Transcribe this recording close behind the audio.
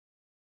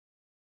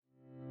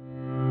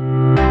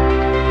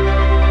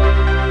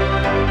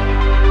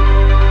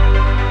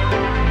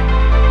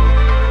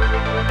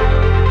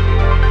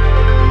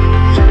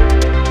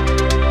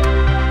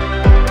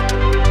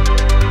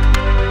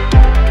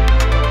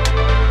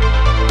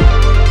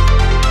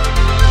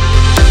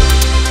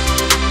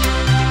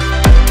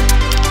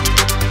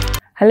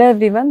Hello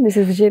everyone, this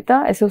is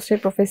Vijetha, Associate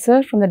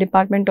Professor from the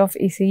Department of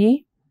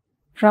ECE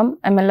from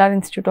MLR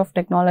Institute of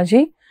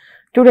Technology.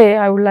 Today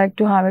I would like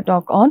to have a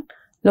talk on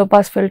low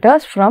pass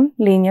filters from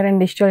linear and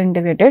digital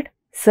integrated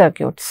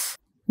circuits.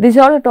 These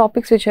are the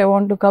topics which I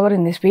want to cover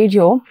in this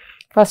video.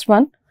 First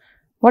one,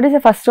 what is a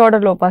first order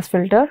low pass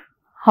filter?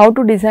 How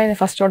to design a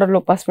first order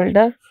low pass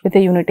filter with a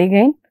unity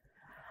gain?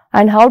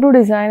 And how to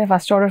design a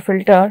first order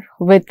filter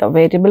with a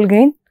variable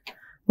gain?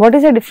 What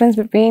is the difference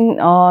between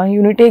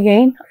unity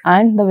gain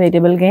and the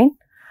variable gain?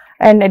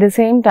 And at the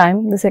same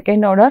time, the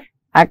second order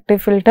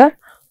active filter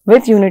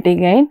with unity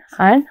gain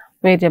and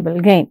variable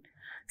gain.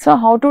 So,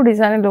 how to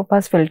design a low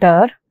pass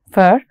filter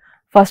for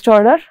first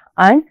order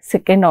and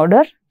second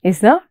order is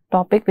the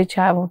topic which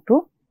I want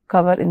to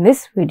cover in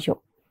this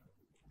video.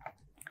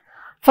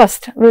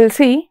 First, we will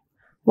see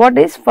what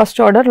is first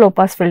order low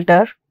pass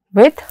filter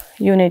with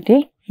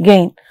unity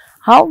gain.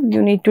 How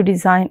you need to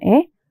design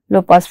a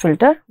low pass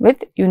filter with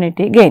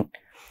unity gain.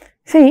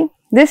 See,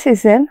 this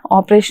is an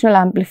operational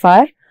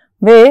amplifier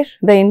where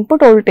the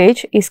input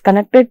voltage is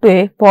connected to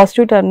a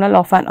positive terminal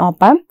of an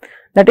op amp,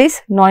 that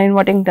is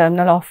non-inverting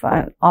terminal of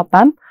an op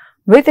amp,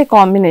 with a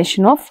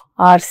combination of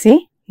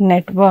RC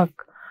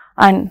network,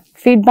 and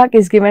feedback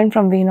is given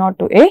from V0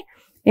 to a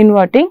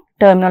inverting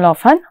terminal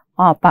of an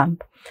op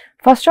amp.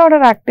 First order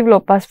active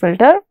low pass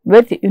filter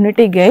with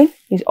unity gain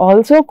is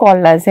also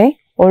called as a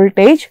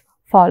voltage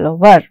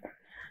follower.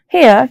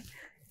 Here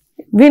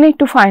we need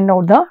to find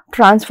out the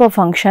transfer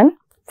function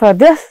for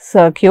this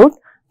circuit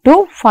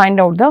to find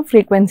out the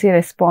frequency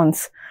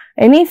response.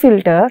 Any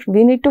filter,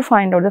 we need to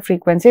find out the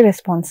frequency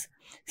response.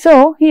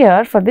 So,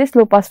 here for this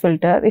low pass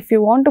filter, if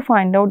you want to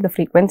find out the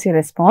frequency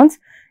response,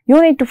 you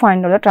need to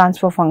find out the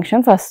transfer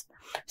function first.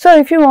 So,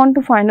 if you want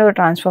to find out the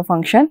transfer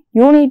function,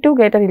 you need to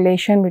get a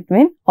relation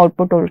between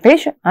output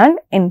voltage and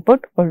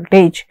input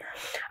voltage.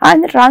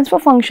 And the transfer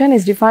function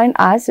is defined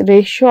as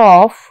ratio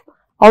of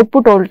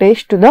output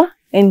voltage to the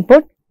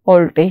input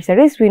voltage, that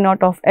is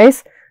V0 of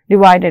S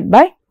divided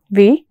by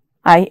Vi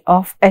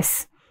of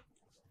S.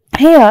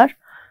 Here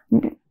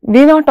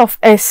V0 of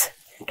S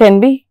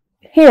can be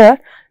here.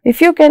 If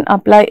you can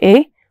apply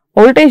a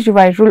voltage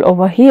divide rule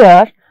over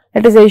here,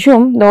 let us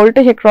assume the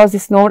voltage across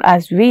this node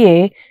as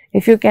VA.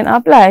 If you can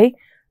apply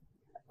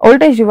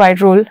voltage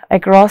divide rule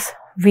across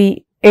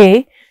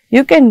VA,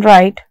 you can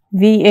write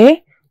VA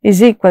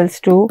is equals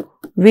to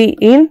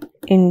Vin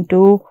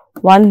into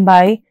 1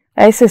 by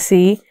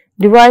SC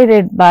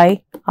divided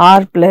by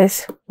R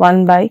plus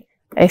 1 by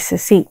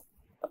SC.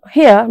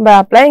 Here, by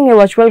applying a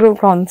virtual group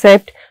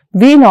concept,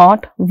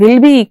 V0 will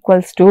be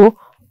equals to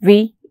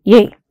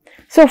VA.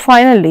 So,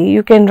 finally,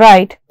 you can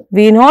write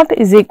V0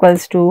 is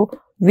equals to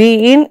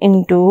Vin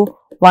into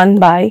 1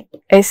 by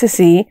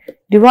SC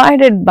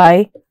divided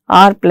by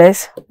R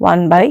plus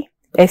 1 by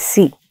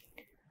SC.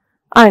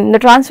 And the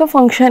transfer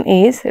function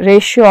is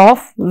ratio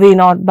of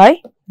V0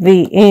 by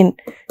Vin.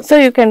 So,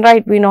 you can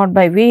write V0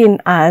 by Vin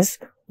as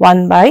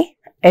 1 by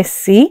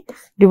SC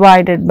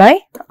divided by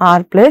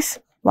R plus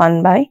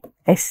 1 by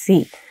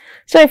SC.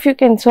 So, if you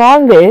can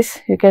solve this,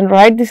 you can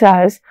write this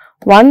as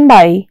 1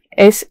 by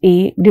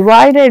SE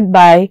divided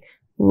by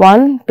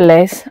 1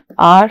 plus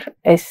R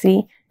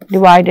SC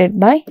divided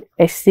by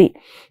SC.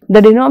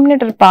 The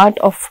denominator part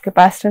of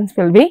capacitance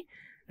will be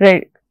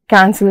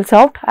cancels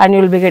out and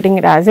you will be getting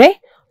it as a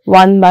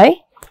 1 by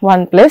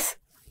 1 plus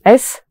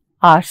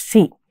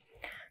SRC.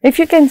 If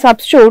you can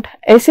substitute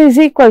S is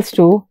equals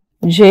to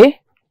J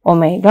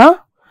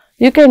omega,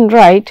 you can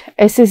write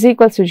S is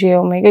equals to J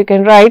omega, you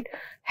can write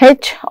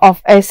H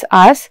of S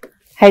as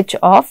H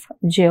of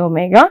J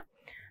omega,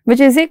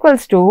 which is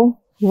equals to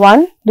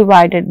 1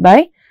 divided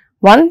by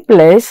 1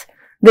 plus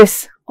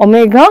this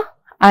omega,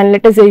 and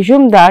let us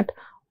assume that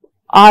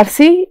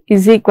RC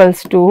is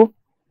equals to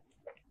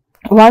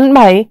 1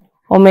 by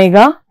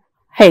omega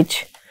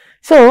H.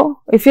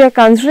 So, if you are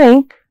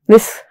considering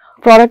this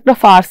product of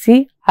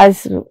RC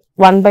as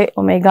 1 by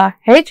omega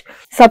H,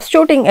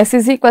 substituting S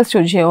is equals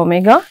to J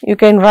omega, you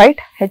can write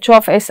H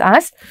of S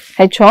as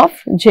H of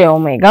J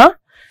omega,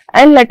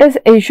 and let us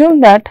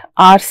assume that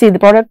RC, the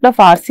product of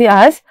RC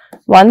as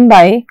 1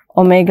 by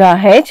omega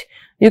H.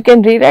 You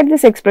can rewrite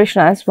this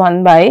expression as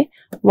 1 by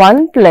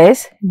 1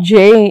 plus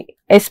J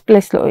S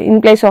plus,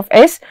 in place of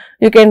S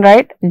you can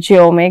write J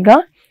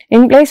omega,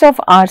 in place of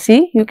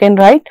RC you can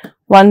write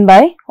 1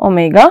 by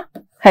omega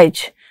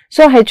H.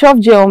 So, H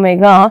of J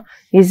omega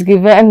is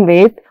given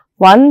with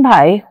 1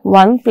 by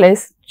 1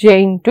 plus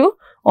J into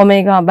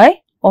omega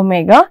by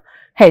omega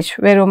H,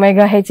 where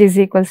omega H is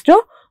equals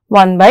to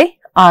 1 by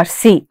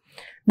RC.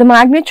 The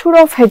magnitude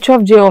of H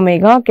of J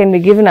omega can be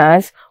given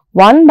as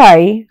 1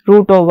 by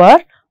root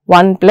over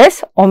 1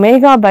 plus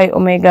omega by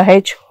omega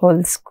H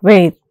whole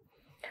square.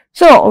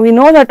 So, we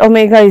know that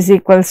omega is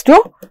equals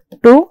to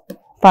 2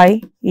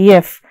 pi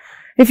f.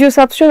 If you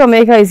substitute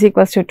omega is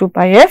equals to 2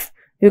 pi f,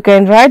 you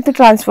can write the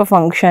transfer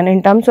function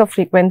in terms of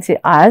frequency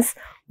as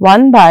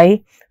 1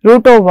 by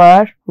root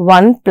over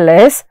 1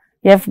 plus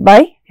f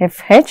by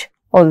fh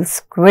whole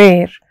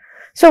square.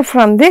 So,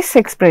 from this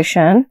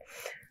expression,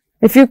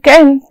 if you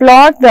can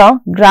plot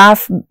the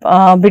graph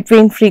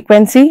between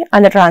frequency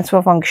and the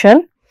transfer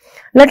function,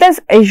 let us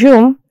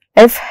assume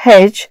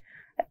FH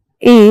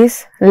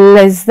is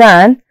less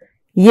than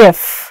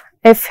F.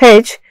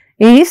 FH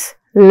is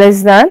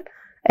less than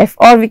F,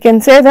 or we can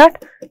say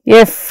that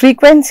F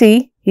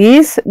frequency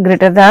is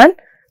greater than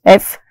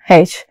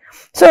FH.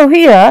 So,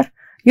 here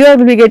you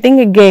will be getting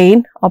a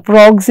gain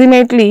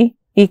approximately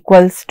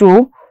equals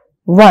to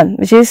 1,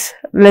 which is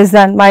less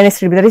than minus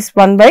 3 dB, that is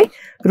 1 by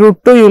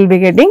root 2 you will be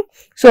getting.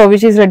 So,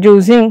 which is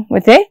reducing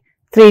with a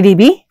 3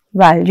 dB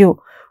value.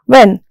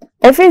 When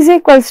F is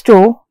equals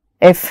to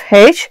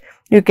FH,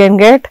 you can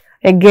get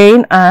a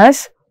gain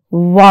as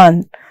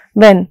 1.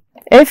 When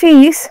F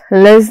is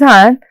less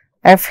than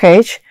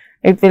FH,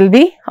 it will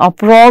be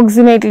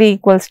approximately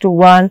equals to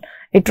 1.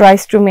 It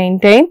tries to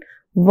maintain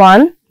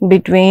 1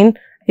 between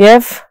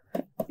F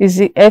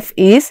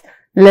is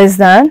less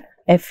than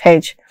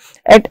FH.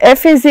 At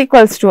F is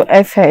equals to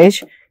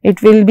FH,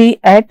 it will be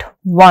at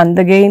 1.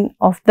 The gain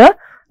of the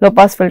low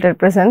pass filter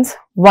represents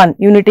 1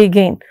 unity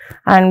gain,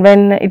 and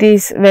when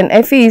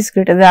F is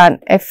greater than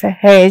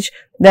FH,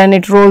 then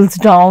it rolls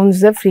down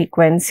the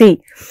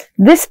frequency.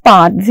 This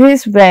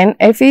is when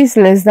F is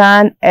less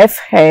than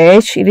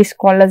FH, it is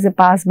called as a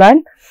pass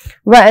band.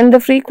 When the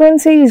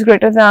frequency is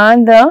greater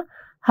than the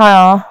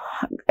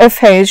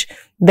FH,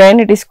 then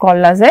it is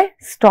called as a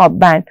stop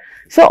band.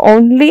 So,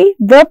 only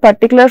the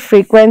particular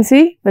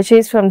frequency which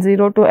is from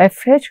 0 to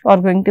FH are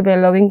going to be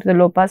allowing to the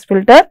low pass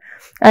filter,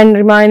 and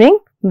remaining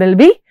will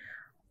be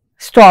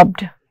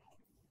stopped.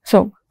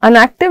 So, an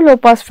active low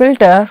pass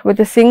filter with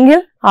a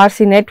single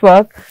RC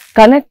network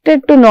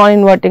connected to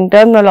non-inverting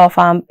terminal of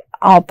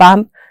op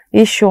amp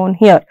is shown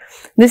here.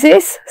 This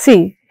is,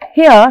 see,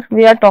 here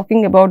we are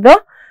talking about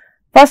the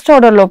first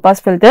order low pass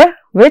filter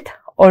with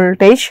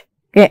voltage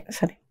gain.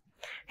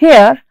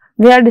 Here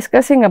we are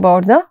discussing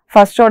about the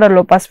first order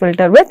low pass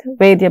filter with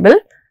variable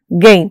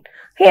gain.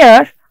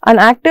 Here an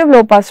active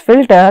low pass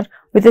filter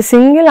with a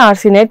single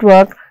RC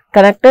network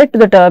connected to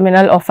the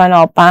terminal of an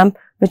op amp,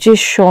 which is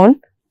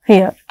shown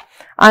here,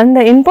 and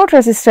the input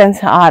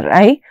resistance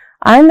Ri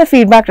and the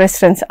feedback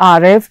resistance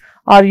Rf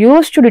are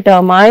used to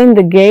determine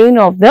the gain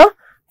of the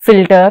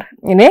filter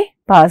in a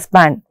pass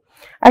band.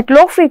 At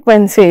low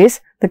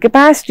frequencies, the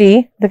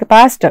capacitor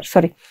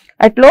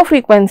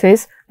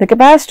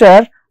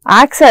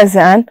acts as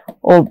an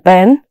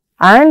open,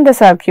 and the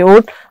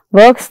circuit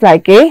works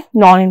like a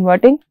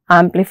non-inverting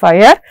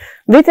amplifier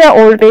with a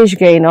voltage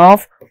gain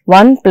of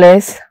 1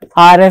 plus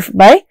Rf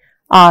by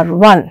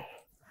R1.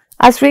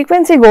 As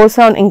frequency goes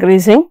on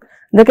increasing,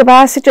 the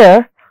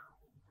capacitive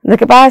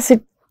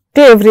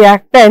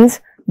reactance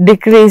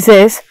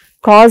decreases,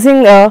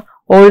 causing a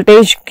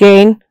voltage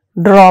gain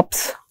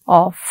drops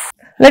off.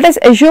 Let us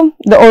assume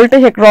the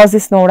voltage across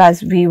this node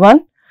as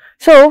V1.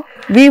 So,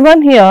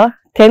 V1 here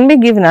can be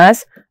given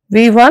as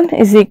V1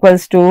 is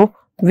equals to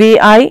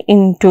Vi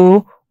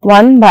into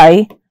 1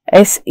 by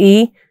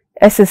SC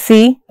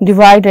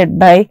divided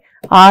by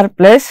R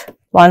plus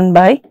 1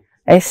 by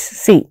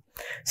SC.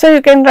 So,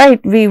 you can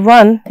write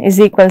V1 is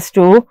equals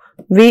to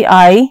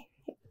Vi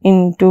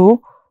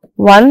into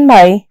 1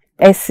 by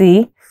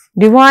SC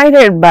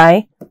divided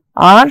by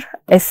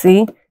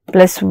RSC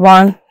plus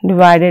 1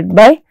 divided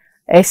by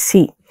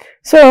SC.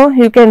 So,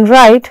 you can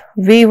write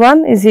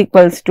V1 is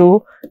equals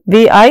to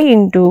Vi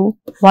into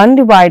 1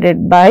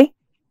 divided by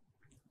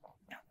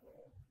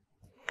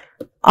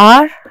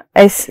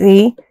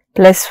RSC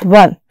plus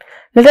 1.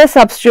 Let us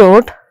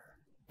substitute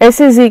S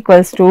is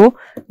equals to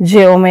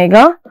j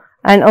omega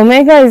and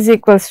omega is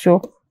equals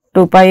to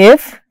 2 pi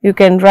f. You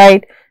can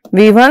write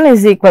V1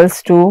 is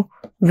equals to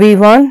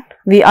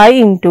Vi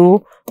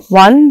into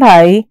 1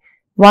 by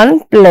 1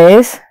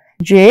 plus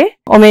j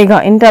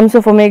omega. In terms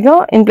of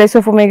omega, in place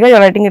of omega you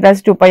are writing it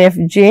as 2 pi f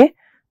j,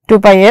 2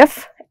 pi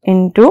f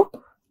into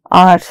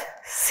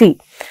RC.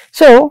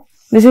 So,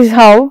 this is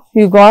how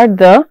you got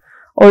the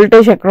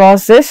voltage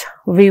across this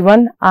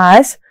V1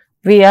 as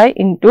Vi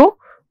into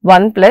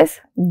 1 plus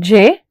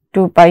j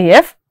 2 pi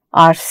f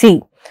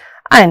RC.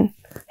 And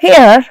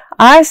here,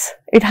 as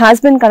it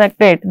has been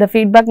connected, the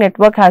feedback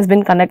network has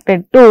been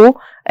connected to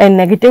a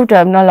negative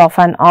terminal of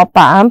an op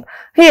amp.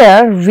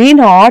 Here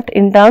V0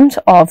 in terms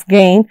of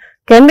gain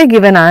can be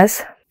given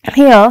as,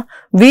 here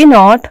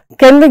V0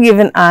 can be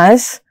given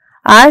as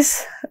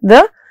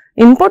the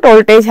input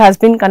voltage has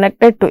been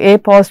connected to a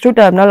positive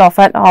terminal of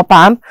an op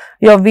amp.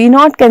 Your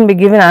V0 can be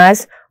given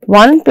as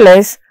 1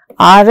 plus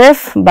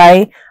Rf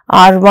by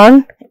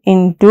R1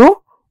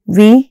 into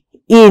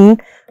Vin,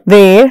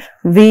 where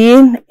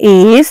Vin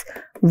is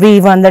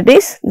V1, that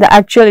is the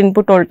actual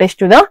input voltage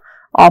to the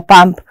op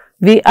amp.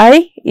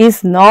 Vi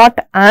is not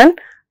an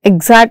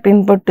exact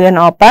input to an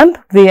op amp.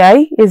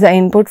 Vi is an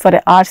input for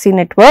a RC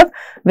network,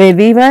 where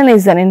V1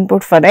 is an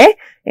input for a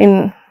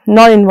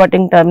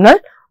non-inverting terminal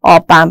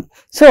op amp.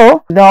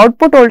 So, the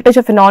output voltage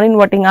of a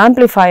non-inverting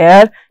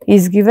amplifier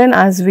is given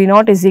as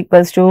V0 is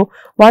equals to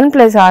 1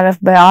 plus Rf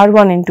by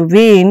R1 into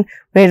Vin,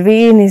 where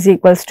Vin is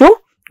equals to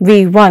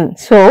V1.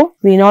 So,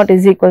 V0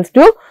 is equals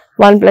to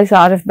 1 plus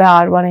Rf by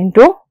R1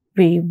 into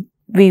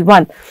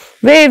V1,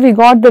 where we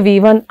got the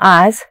V1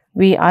 as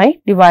Vi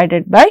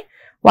divided by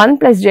 1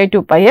 plus j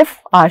 2 pi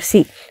f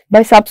RC.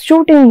 By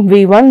substituting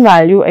V1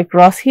 value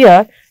across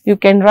here, you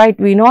can write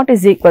V0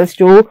 is equals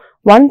to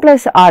 1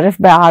 plus Rf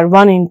by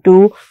R1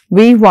 into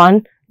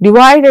V1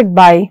 divided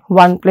by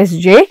 1 plus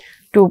j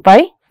 2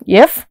 pi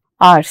f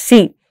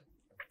RC.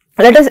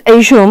 Let us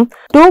assume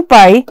 2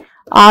 pi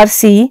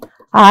RC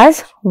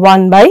as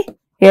 1 by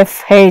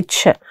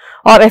FH,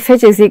 or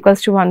FH is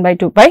equals to 1 by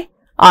 2 pi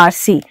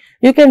RC.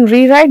 You can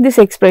rewrite this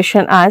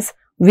expression as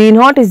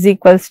V0 is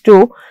equals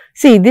to,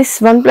 see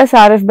this 1 plus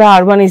Rf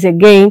by R1 is a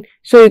gain,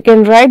 so you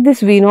can write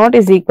this V0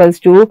 is equals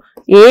to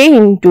A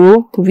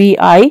into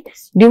Vi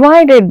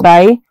divided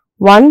by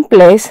 1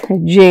 plus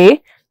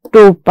j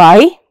 2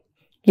 pi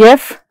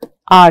f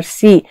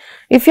RC.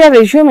 If you are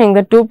assuming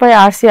that 2 pi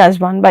RC as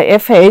 1 by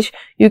FH,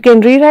 you can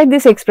rewrite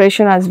this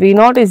expression as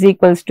V0 is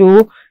equals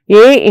to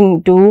A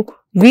into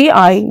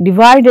Vi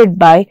divided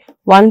by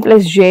 1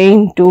 plus j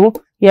into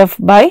f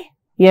by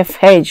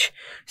FH.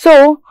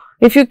 So,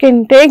 if you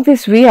can take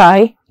this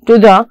Vi to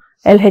the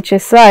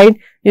LHS side,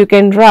 you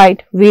can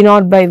write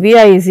V0 by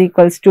Vi is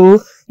equals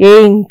to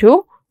A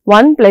into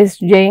 1 plus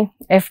j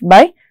f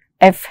by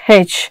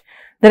FH.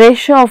 The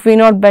ratio of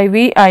V0 by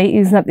Vi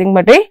is nothing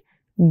but a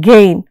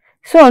gain.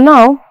 So,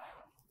 now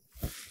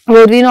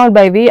where V0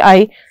 by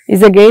Vi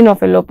is a gain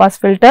of a low pass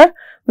filter,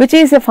 which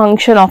is a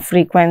function of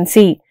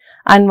frequency,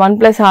 and 1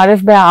 plus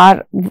Rf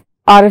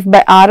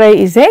by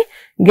Ri is a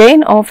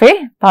gain of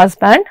a pass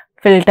band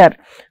filter,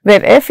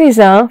 where f is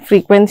a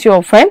frequency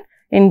of an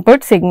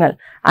input signal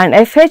and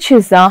fh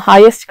is the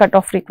highest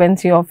cutoff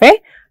frequency of a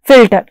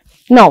filter.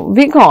 Now,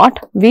 we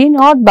got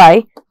V0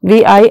 by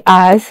Vi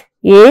as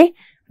A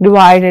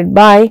divided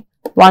by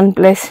 1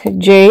 plus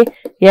j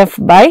f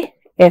by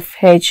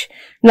FH.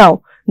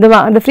 Now,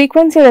 the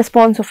frequency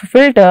response of a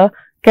filter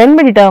can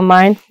be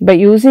determined by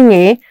using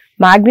a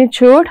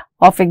magnitude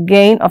of a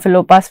gain of a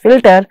low pass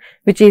filter,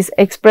 which is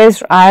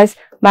expressed as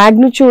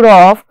magnitude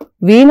of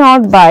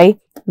V0 by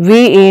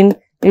Vin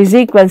is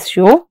equals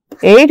to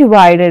A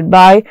divided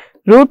by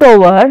root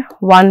over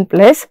 1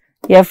 plus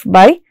f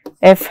by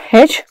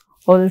fh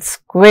whole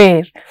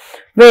square,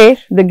 where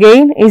the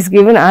gain is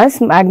given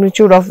as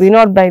magnitude of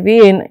V0 by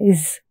Vn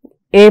is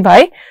A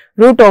by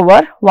root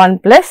over 1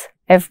 plus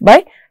f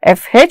by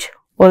fh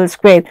whole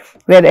square,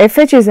 where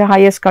fh is the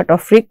highest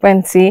cutoff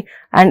frequency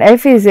and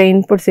f is the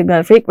input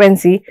signal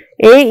frequency.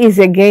 A is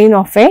a gain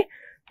of a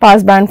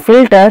passband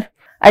filter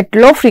at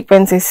low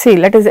frequencies. See,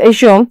 let us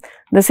assume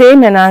the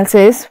same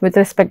analysis with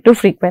respect to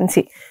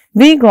frequency.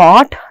 We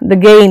got the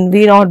gain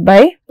V0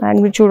 by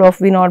magnitude of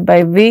V0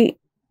 by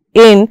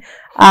Vin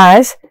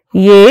as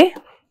A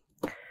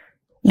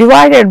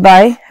divided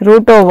by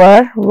root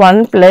over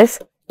 1 plus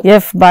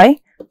f by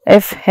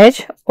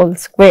fh whole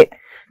square.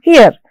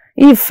 Here,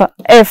 if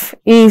f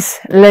is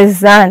less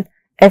than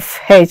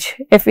fh,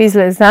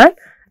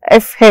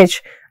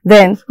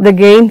 then the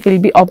gain will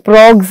be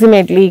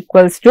approximately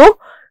equals to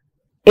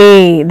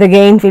A. The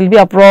gain will be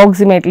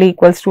approximately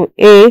equals to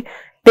A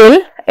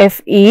till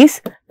f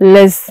is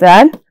less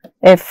than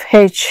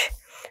fh.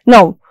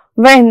 Now,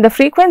 when the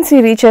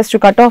frequency reaches to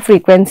cutoff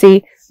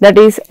frequency, that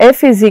is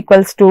f is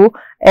equals to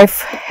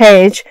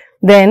fh,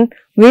 then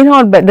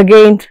V0 by the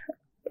gain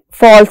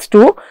falls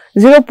to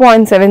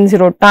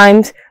 0.70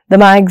 times the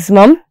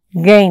maximum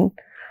gain,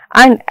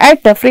 and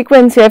at the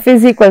frequency f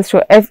is equals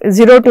to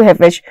f0 to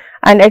fh,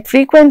 and at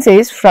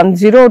frequencies from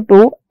 0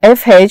 to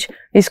fh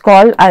is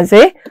called as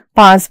a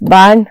pass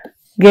band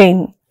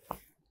gain.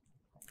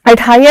 At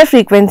higher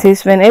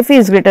frequencies, when f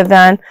is greater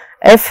than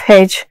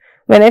fh,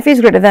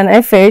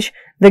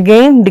 the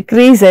gain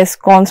decreases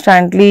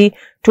constantly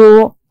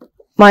to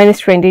minus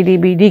 20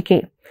 dB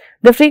decay.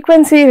 The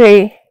frequency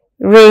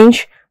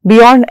range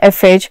beyond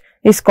fh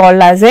is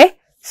called as a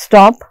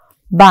stop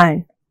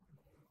band.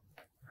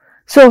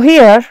 So,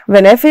 here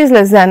when f is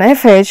less than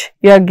fh,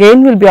 your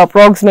gain will be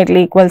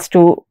approximately equals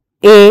to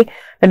A,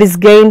 that is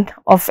gain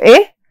of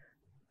a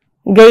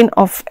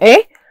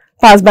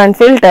passband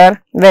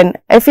filter. When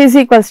f is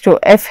equals to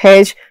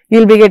fh, you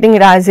will be getting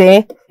it as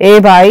a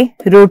by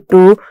root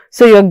 2.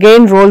 So, your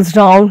gain rolls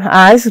down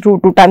as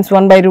root 2 times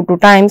 1 by root 2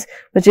 times,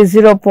 which is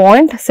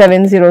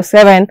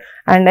 0.707,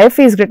 and f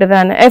is greater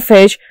than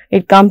fh,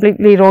 it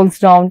completely rolls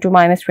down to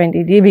minus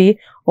 20 dB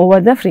over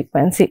the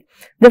frequency.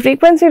 The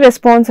frequency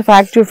response of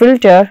active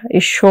filter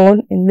is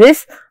shown in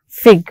this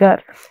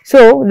figure.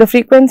 So, the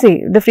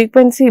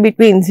frequency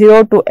between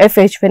 0 to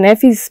fh, when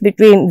f is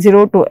between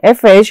 0 to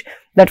fh,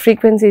 that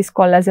frequency is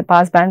called as a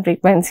passband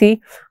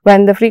frequency.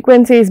 When the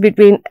frequency is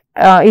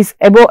is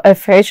above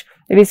fh,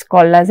 it is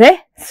called as a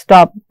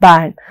stop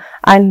band.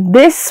 And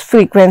this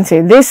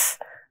frequency, this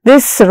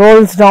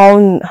rolls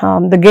down,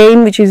 the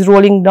gain which is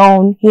rolling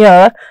down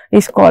here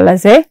is called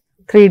as a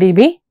 3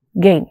 dB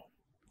gain.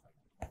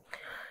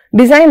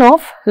 Design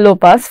of low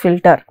pass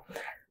filter.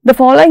 The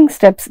following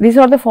steps, these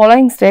are the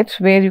following steps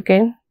where you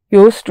can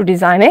use to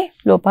design a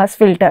low pass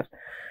filter.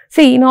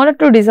 See, in order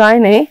to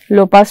design a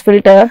low pass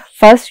filter,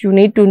 first you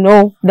need to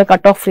know the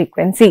cutoff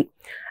frequency.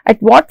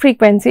 At what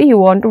frequency you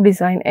want to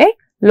design a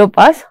low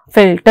pass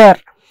filter.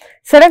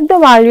 Select the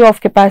value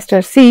of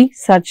capacitor C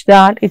such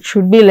that it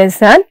should be less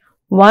than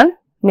 1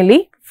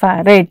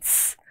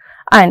 millifarads.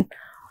 And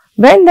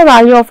when the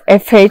value of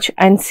FH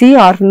and C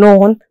are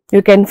known,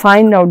 you can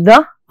find out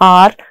the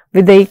R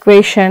with the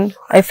equation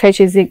FH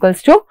is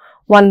equals to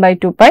 1 by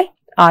 2 pi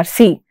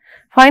RC.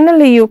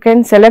 Finally, you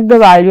can select the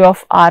value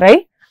of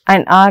Ri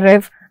and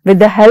Rf with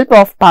the help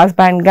of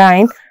passband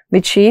gain,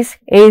 which is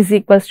A is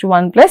equals to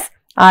 1 plus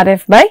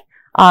Rf by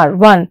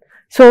R1.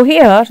 So,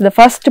 here the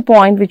first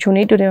point which you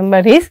need to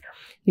remember is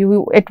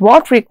at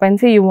what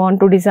frequency you want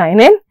to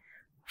design a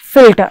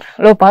filter,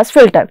 low pass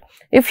filter.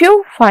 If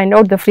you find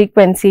out the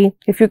frequency,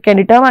 if you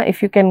can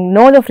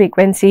know the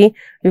frequency,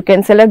 you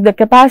can select the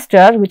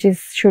capacitor which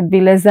should be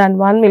less than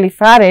 1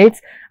 millifarads,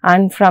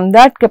 and from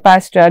that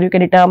capacitor you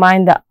can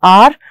determine the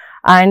R,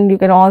 and you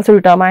can also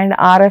determine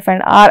Rf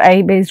and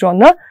Ri based on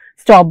the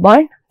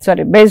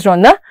based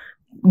on the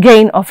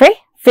gain of a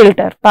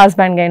filter,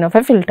 passband gain of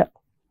a filter.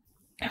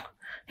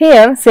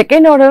 Here,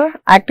 second order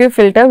active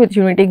filter with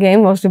unity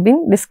gain was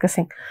been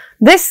discussing.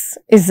 This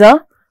is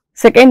a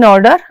second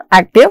order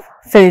active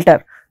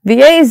filter.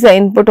 VA is the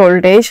input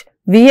voltage,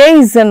 VA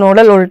is the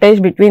nodal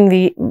voltage between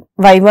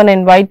Y1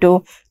 and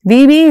Y2,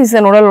 VB is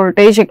the nodal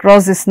voltage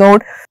across this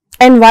node,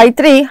 and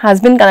Y3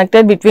 has been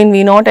connected between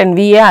V0 and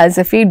VA as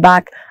a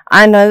feedback,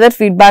 and another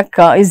feedback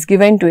is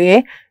given to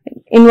a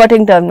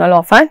inverting terminal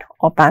of an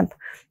op amp.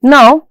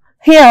 Now,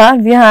 here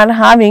we are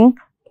having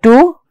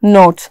two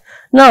nodes.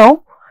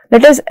 Now,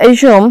 let us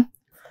assume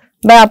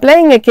by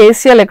applying a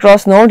KCL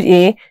across node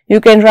A, you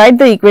can write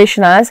the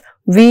equation as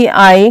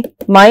VI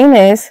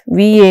minus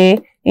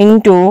VA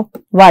into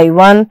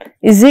Y1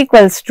 is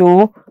equals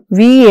to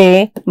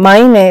VA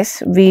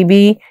minus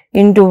VB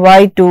into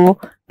Y2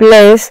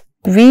 plus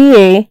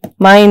VA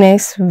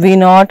minus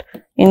V0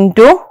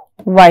 into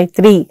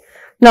Y3.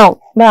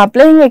 Now, by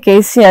applying a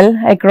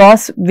KCL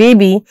across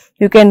VB,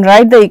 you can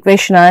write the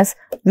equation as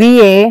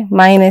VA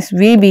minus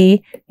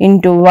VB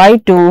into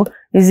Y2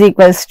 is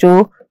equals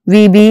to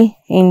VB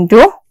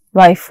into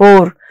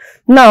Y4.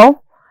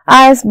 Now,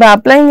 as by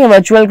applying a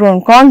virtual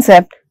ground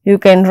concept, you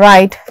can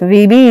write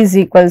VB is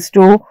equals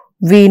to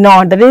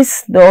V0, that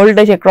is the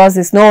voltage across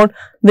this node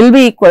will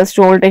be equals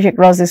to voltage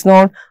across this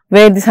node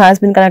where this has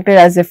been connected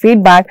as a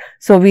feedback.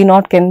 So,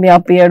 V0 can be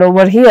appeared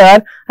over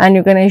here, and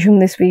you can assume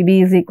this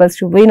VB is equals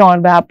to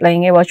V0 by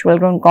applying a virtual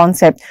ground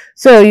concept.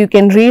 So, you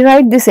can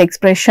rewrite this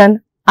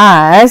expression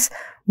as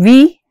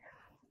VA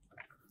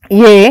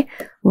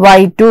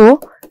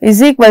Y2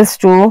 is equals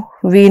to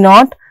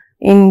V0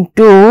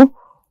 into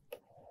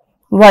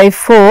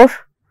Y4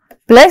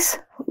 plus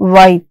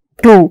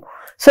Y2.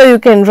 So, you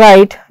can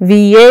write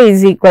VA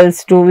is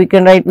equals to,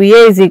 V0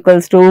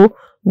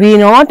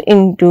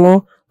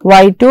 into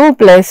Y2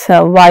 plus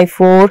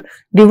Y4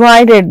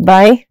 divided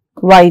by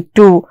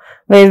Y2,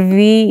 where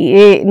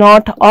VA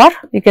not, or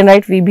you can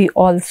write VB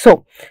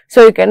also.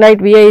 So, you can write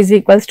VA is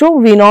equals to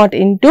V0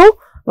 into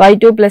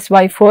Y2 plus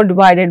Y4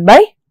 divided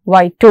by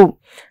Y2.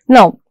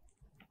 Now,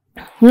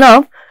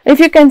 if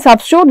you can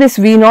substitute this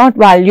V0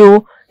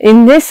 value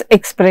in this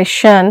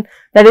expression,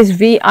 that is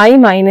VI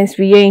minus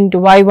VA into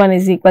Y1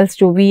 is equals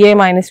to VA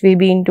minus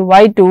VB into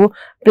Y2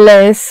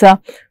 plus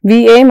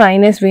VA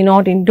minus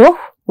V0 into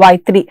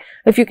Y3.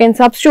 If you can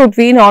substitute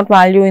V0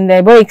 value in the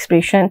above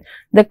expression,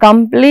 the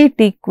complete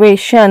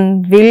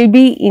equation will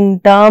be in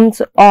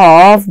terms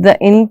of the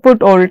input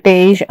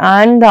voltage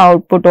and the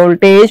output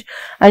voltage,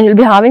 and you will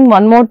be having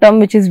one more term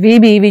which is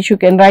VB, which you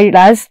can write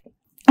as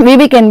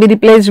VB can be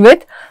replaced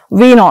with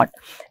V0.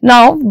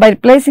 Now, by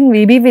replacing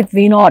VB with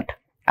V0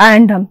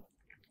 and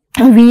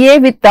VA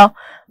with the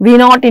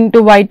V0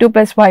 into Y2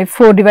 plus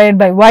Y4 divided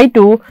by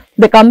Y2,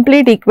 the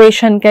complete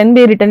equation can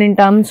be written in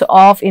terms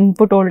of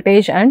input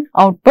voltage and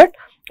output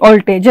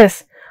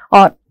voltages.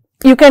 Or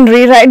you can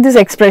rewrite this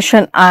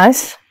expression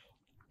as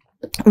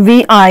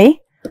VI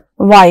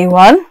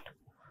Y1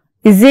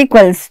 is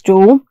equals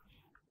to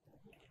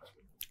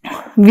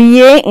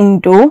VA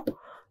into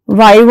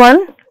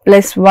Y1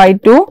 plus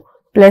Y2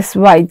 plus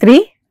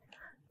Y3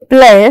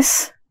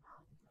 plus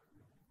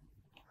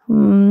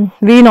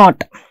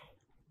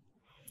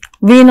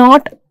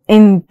V0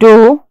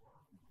 into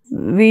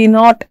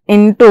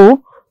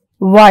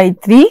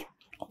Y3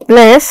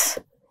 plus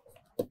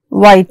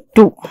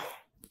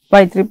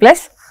Y2,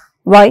 plus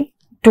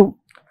Y2.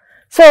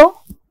 So,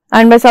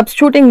 and by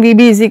substituting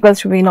VB is equals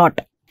to V0.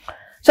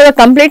 So, the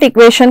complete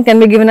equation can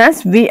be given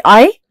as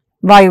VI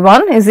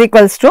Y1 is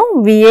equals to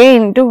VA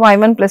into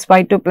Y1 plus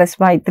Y2 plus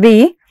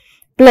Y3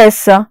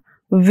 plus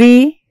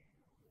VB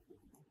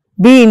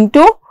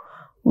into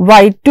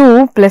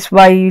Y2 plus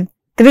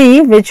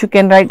Y3, which you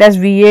can write as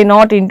VA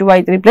naught into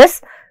Y3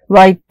 plus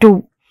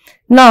Y2.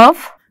 Now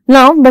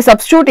by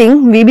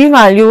substituting VB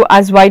value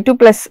as Y2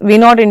 plus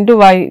V0 into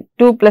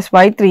Y2 plus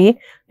Y3,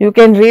 you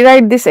can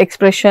rewrite this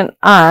expression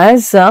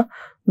as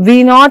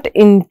V0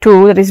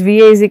 into, that is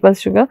VA is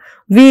equals to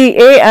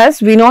VA as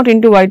V0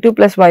 into Y2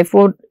 plus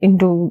Y4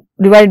 into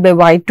divided by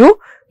Y2,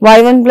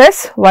 Y1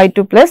 plus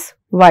Y2 plus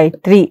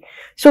y3.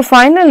 So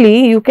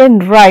finally you can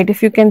write,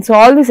 if you can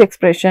solve this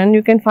expression,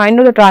 you can find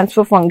out the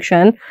transfer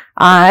function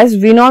as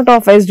v0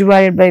 of s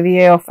divided by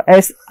va of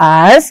s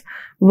as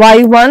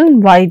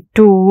y1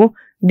 y2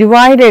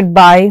 divided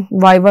by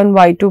y1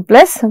 y2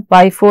 plus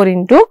y4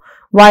 into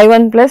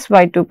y1 plus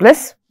y2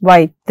 plus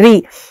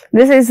y3.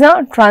 This is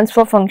a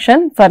transfer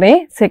function for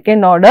a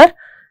second order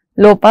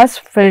low pass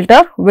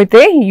filter with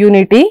a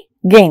unity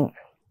gain.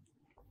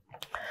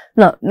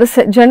 Now,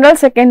 the general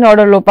second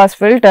order low pass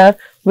filter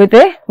with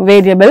a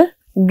variable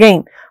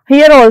gain.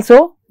 Here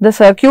also the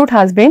circuit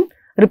has been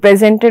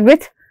represented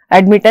with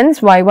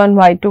admittance y1,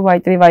 y2,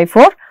 y3,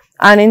 y4,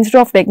 and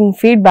instead of taking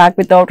feedback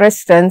without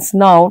resistance,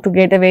 now to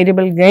get a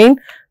variable gain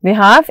we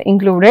have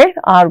included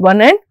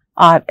R1 and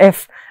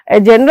RF. A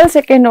general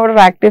second order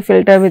active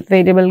filter with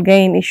variable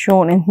gain is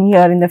shown in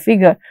here in the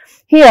figure.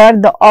 Here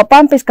the op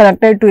amp is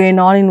connected to a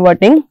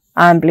non-inverting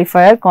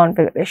amplifier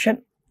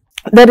configuration.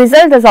 The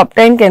result as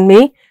obtained can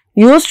be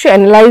used to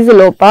analyze the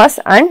low pass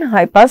and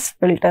high pass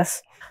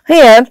filters.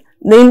 Here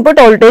the input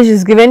voltage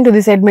is given to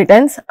this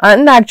admittance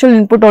and the actual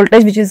input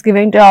voltage which is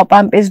given to op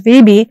amp is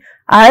VB.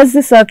 As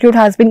the circuit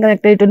has been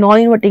connected to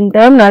non-inverting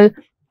terminal,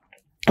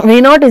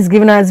 V0 is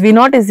given as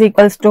V0 is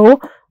equals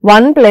to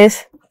 1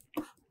 plus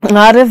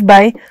RF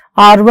by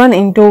R1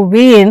 into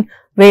Vin,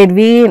 where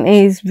Vin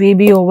is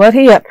VB over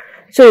here.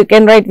 So you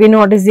can write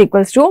V0 is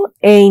equals to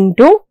A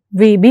into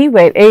VB,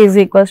 where A is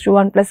equals to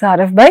 1 plus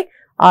RF by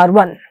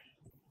R1.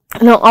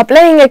 Now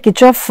applying a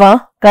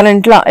Kirchhoff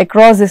current law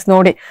across this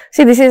node A.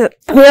 See, this is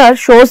here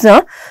shows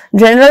the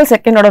general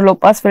second order low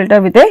pass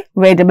filter with a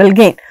variable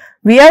gain.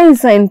 Vi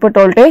is the input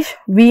voltage,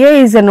 Va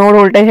is the node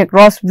voltage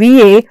across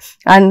Va,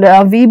 and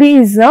Vb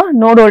is the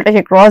node voltage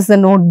across the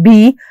node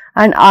B,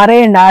 and Ra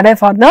and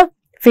Rf are the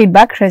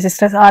feedback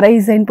resistors. Ra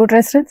is the input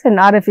resistance and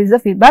Rf is the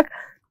feedback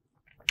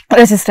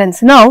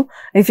resistance. Now,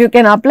 if you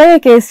can apply a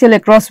KCL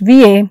across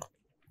Va,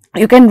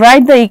 you can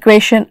write the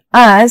equation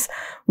as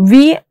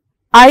Vi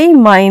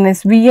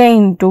minus Va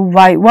into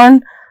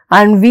Y1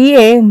 and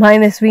Va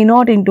minus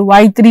V0 into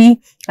Y3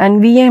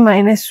 and Va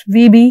minus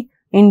Vb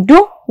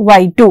into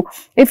Y2.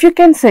 If you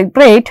can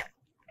separate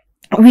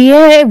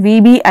Va,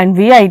 Vb and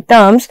Vi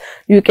terms,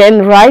 you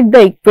can write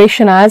the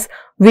equation as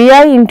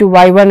Vi into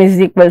Y1 is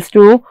equals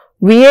to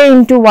Va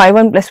into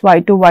Y1 plus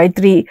Y2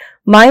 Y3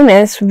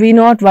 minus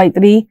V0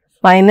 Y3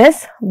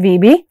 minus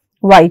Vb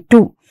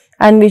Y2,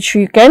 and which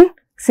you can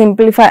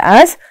simplify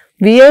as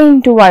Va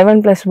into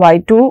Y1 plus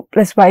Y2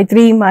 plus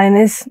Y3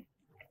 minus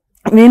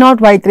V0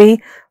 Y3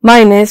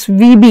 minus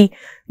Vb.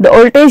 The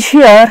voltage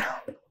here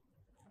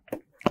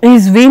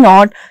is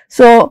V0.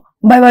 So,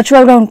 by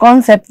virtual ground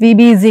concept,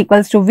 Vb is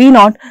equals to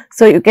V0.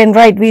 So, you can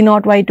write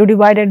V0 Y2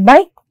 divided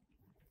by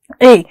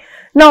A.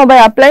 Now,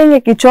 by applying a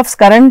Kirchhoff's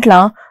current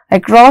law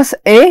across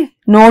a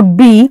node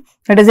B,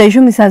 let us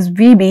assume this as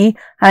Vb,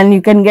 and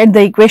you can get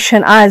the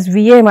equation as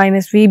Va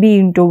minus Vb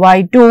into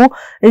Y2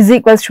 is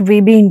equals to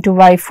Vb into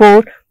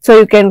Y4. So,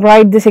 you can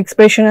write this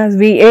expression as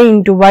Va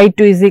into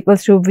Y2 is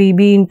equals to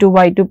Vb into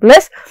Y2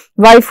 plus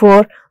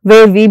Y4,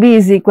 where Vb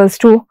is equals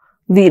to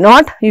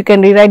V0. You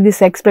can rewrite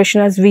this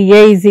expression as Va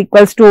is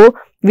equals to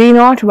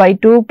V0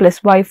 Y2 plus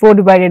Y4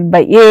 divided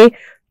by A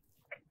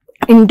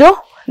into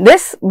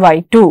this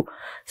Y2.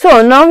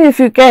 So, now if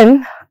you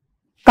can,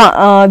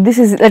 this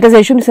is, let us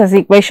assume this as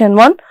equation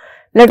 1.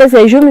 Let us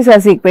assume this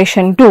as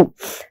equation 2.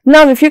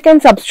 Now, if you can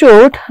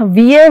substitute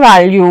Va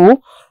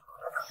value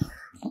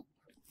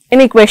in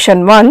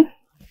equation 1,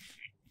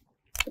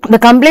 the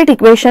complete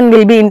equation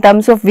will be in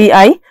terms of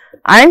Vi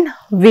and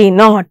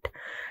V0.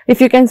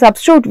 If you can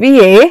substitute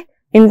Va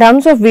in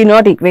terms of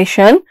V0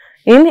 equation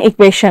in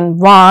equation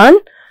 1,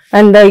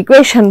 and the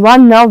equation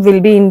 1 now will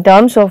be in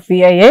terms of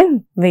Vi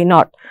and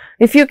V0.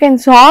 If you can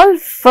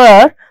solve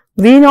for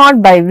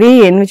V0 by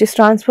Vn, which is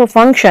transfer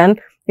function,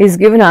 is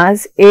given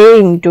as A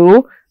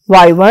into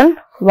Y1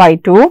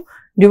 Y2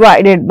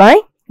 divided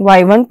by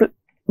Y1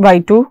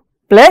 Y2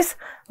 plus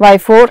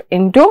Y4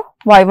 into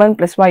Y1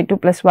 plus Y2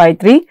 plus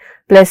Y3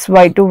 plus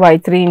Y2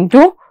 Y3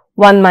 into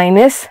 1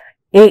 minus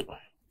A.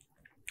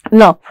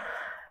 Now,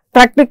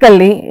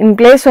 practically in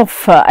place of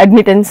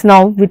admittance,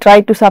 now we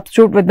try to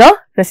substitute with the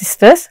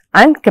resistors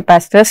and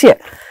capacitors here.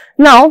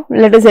 Now,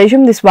 let us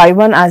assume this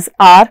Y1 as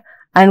R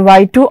and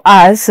Y2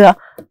 as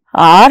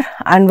R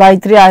and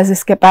Y3 as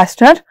this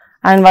capacitor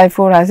and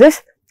Y4 as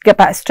this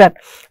capacitor.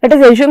 Let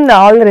us assume that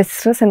all the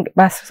resistors and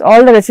capacitors,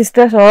 all the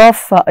resistors are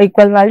of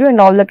equal value and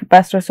all the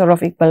capacitors are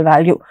of equal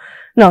value.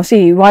 Now,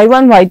 see,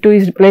 Y1, Y2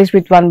 is replaced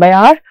with 1 by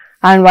R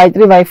and Y3,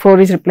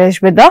 Y4 is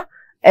replaced with the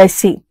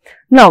SC.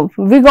 Now,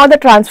 we got the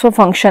transfer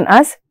function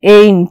as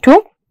A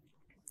into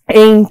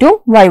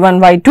Y1,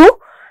 Y2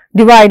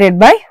 divided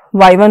by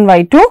Y1,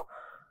 Y2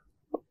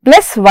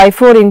 plus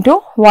Y4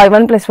 into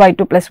Y1 plus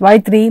Y2 plus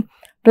Y3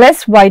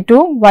 plus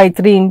Y2,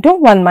 Y3 into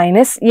 1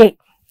 minus A.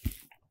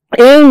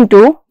 A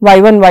into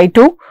Y1,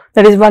 Y2,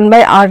 that is 1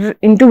 by R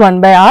into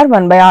 1 by R,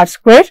 1 by R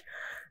square.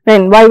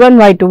 Then Y1,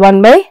 Y2,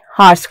 1 by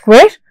R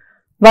square.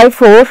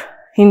 Y4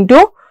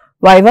 into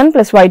Y1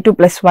 plus Y2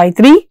 plus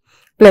Y3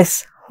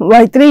 plus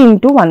Y3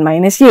 into 1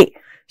 minus A.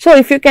 So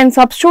if you can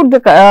substitute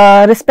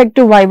the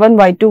respective y1,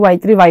 y2,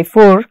 y3,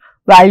 y4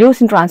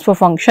 values in transfer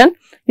function,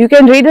 you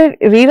can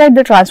rewrite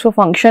the transfer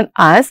function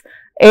as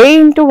a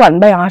into 1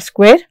 by r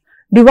square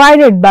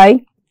divided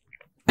by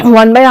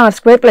 1 by r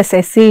square plus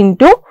sc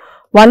into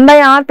 1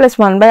 by r plus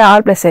 1 by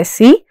r plus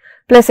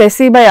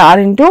sc by r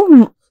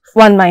into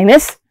 1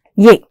 minus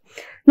a.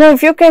 Now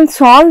if you can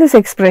solve this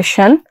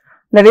expression,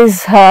 that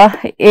is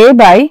a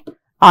by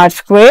r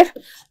square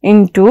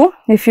into,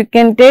 if you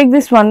can take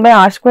this 1 by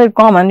r square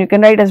common, you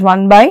can write as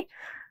 1 by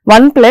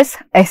 1 plus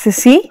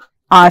sc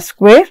r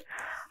square,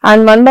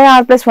 and 1 by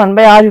r plus 1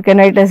 by r you can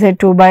write as a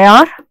 2 by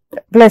r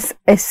plus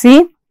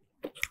sc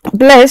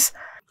plus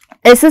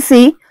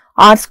sc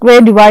r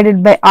square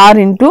divided by r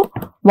into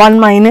 1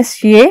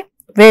 minus a,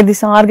 where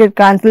this r get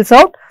cancels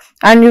out,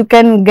 and you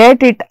can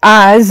get it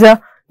as a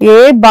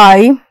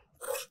by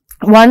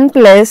 1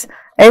 plus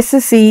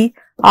sc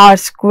r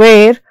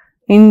square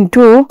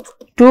into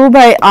 2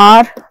 by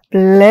r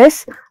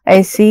plus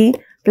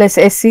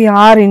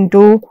scr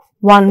into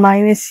 1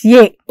 minus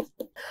a.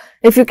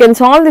 If you can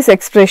solve this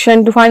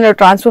expression to find a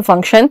transfer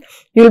function,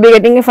 you will be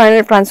getting a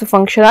final transfer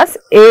function as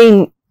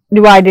a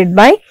divided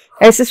by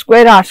s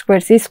square r square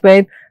c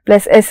square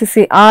plus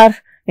scr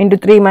into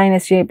 3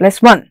 minus a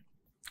plus 1.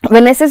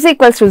 When s is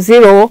equals to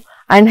 0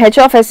 and h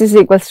of s is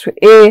equals to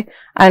a,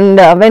 and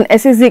when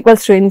s is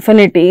equals to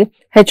infinity,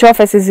 h of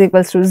s is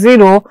equals to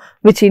 0,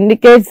 which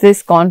indicates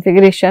this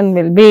configuration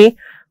will be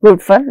good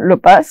for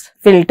low-pass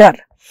filter.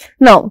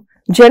 Now,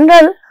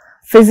 generally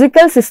for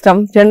physical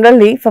systems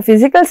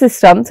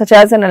such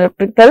as an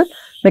electrical,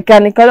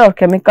 mechanical or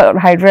chemical or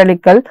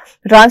hydraulical,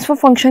 the transfer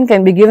function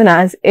can be given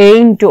as a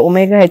into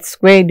omega h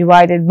square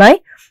divided by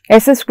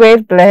s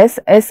square plus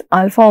s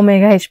alpha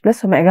omega h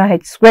plus omega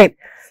h square,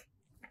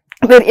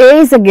 where a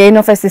is the gain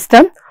of a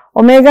system,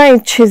 omega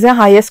h is the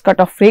highest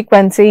cutoff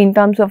frequency in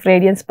terms of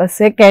radians per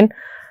second,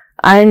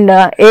 and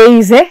a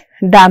is a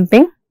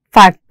damping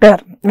factor,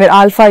 where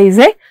alpha is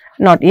a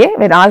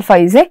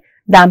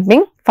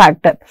damping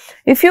factor.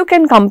 If you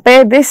can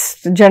compare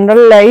this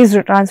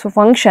generalized transfer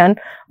function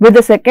with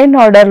the second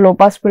order low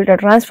pass filter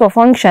transfer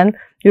function,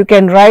 you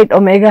can write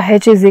omega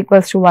h is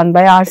equals to 1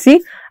 by rc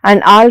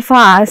and alpha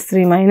as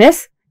 3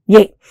 minus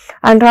a,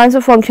 and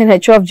transfer function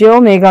h of j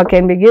omega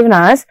can be given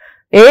as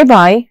a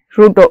by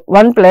root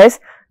 1 plus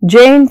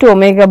j into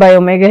omega by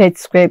omega h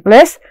square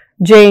plus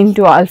j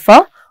into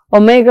alpha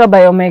omega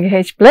by omega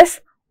h plus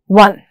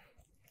 1.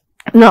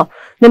 Now,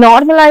 the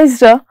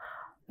normalized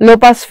low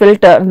pass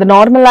filter, the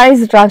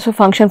normalized transfer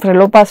function for a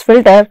low pass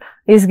filter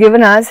is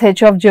given as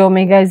h of j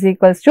omega is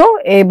equals to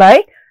a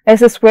by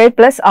s square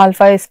plus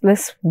alpha s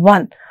plus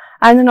 1,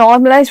 and the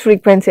normalized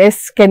frequency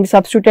s can be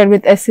substituted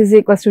with s is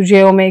equals to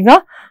j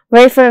omega,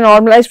 where for a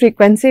normalized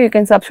frequency you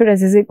can substitute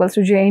s is equals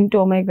to j into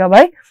omega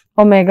by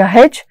omega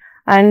h,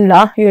 and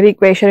your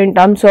equation in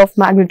terms of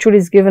magnitude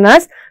is given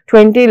as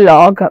 20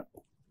 log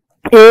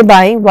a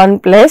by 1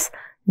 plus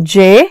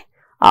j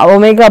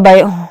omega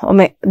by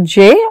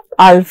j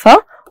alpha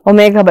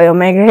omega by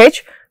omega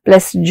h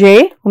plus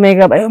j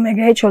omega by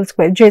omega h whole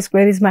square. J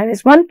square is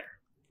minus 1.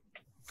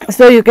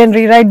 So you can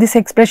rewrite this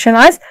expression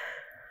as,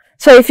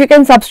 so if you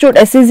can substitute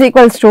s is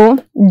equals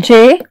to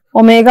j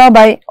omega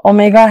by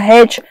omega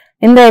h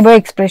in the above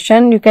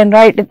expression, you can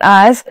write it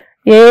as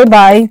a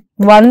by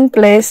 1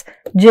 plus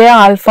j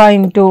alpha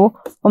into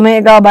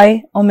omega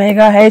by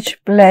omega h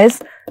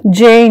plus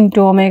j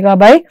into omega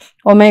by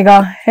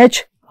omega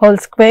h whole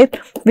square,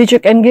 which you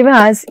can give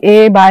as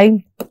a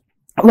by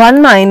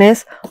 1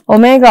 minus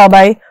omega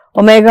by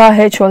omega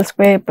h whole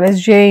square plus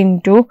j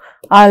into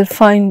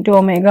alpha into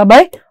omega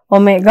by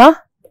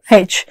omega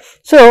h.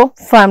 So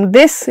from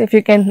this, if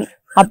you can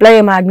apply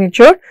a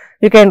magnitude,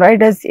 you can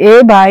write as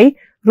a by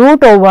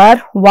root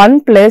over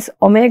 1 plus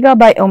omega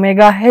by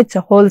omega h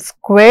whole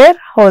square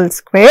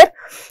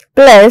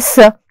plus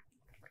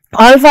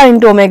alpha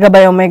into omega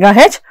by omega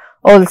h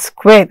whole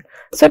square.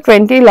 So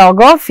 20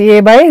 log of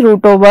a by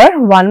root over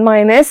 1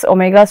 minus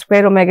omega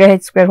square omega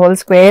h square whole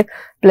square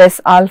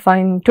plus alpha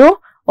into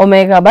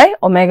omega by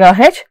omega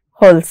h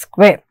whole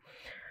square.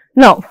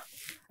 Now,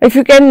 if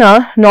you can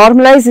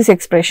normalize this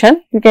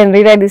expression, you can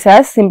rewrite this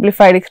as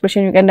simplified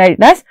expression. You can write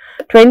it as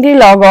 20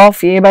 log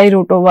of a by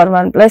root over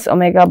 1 plus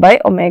omega by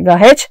omega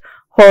h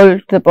whole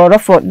to the power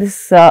of 4.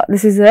 This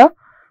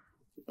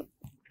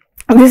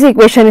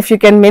equation, if you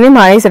can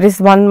minimize, that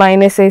is 1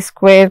 minus a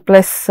square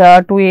plus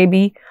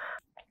 2ab.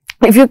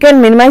 If you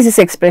can minimize this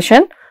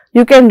expression,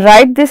 you can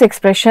write this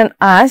expression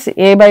as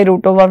a by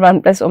root over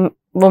 1 plus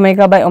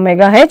omega by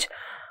omega h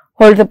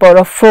whole to the power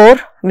of 4,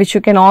 which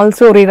you can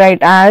also rewrite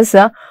as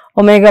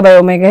omega by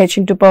omega h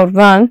into power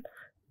 1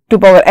 to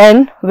power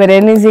n, where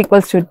n is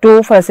equals to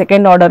 2 for a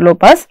second order low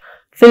pass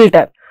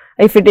filter.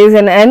 If it is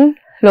an n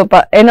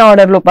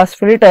order low pass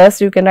filters,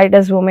 you can write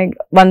as omega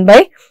 1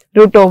 by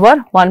root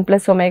over 1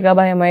 plus omega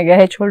by omega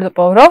h whole to the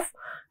power of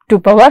 2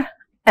 power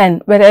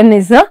n, where n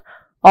is the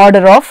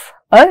order of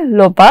a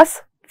low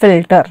pass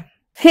filter.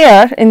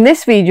 Here in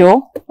this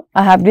video,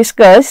 I have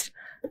discussed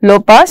low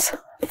pass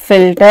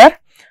filter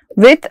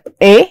with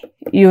a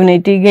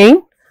unity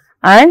gain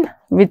and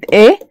with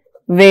a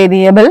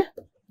variable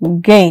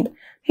gain.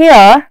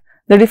 Here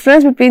the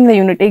difference between the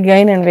unity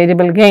gain and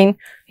variable gain,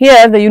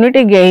 here the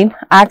unity gain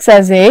acts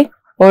as a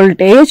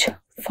voltage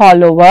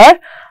follower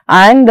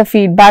and the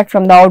feedback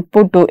from the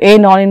output to a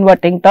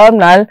non-inverting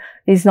terminal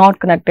is not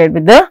connected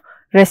with the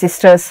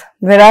resistors,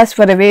 whereas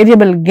for a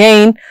variable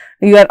gain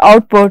your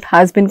output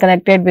has been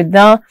connected with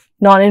the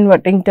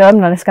non-inverting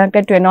terminal, is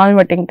connected to a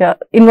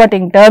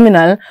non-inverting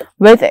terminal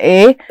with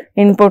a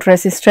input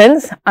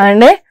resistance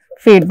and a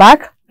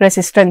feedback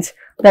resistance.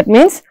 That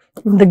means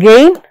the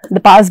gain, the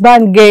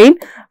passband gain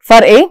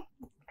for a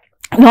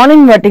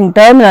non-inverting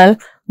terminal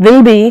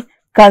will be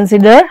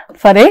considered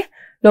for a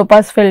low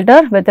pass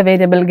filter with a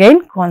variable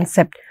gain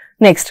concept.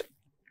 Next,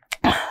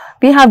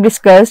 we have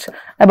discussed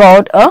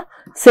about a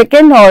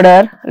second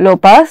order low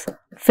pass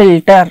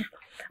filter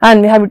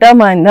and we have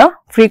determined the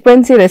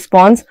frequency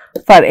response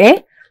for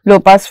a low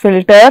pass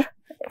filter.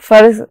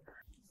 For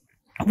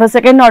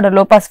second order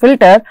low pass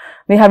filter,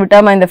 we have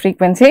determined the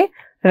frequency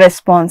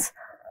response.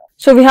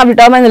 So, we have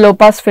determined the low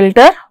pass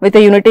filter with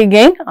a unity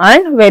gain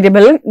and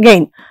variable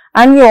gain,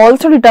 and we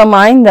also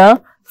determined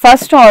the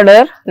first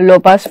order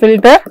low pass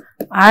filter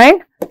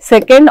and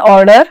second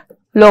order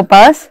low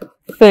pass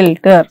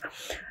filter,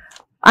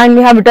 and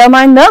we have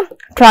determined the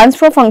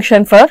transfer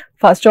function for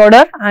first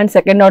order and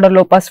second order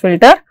low pass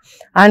filter,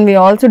 and we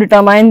also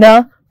determined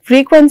the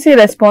frequency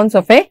response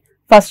of a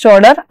first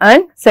order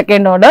and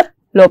second order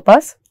low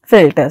pass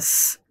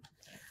filters.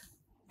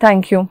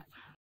 Thank you.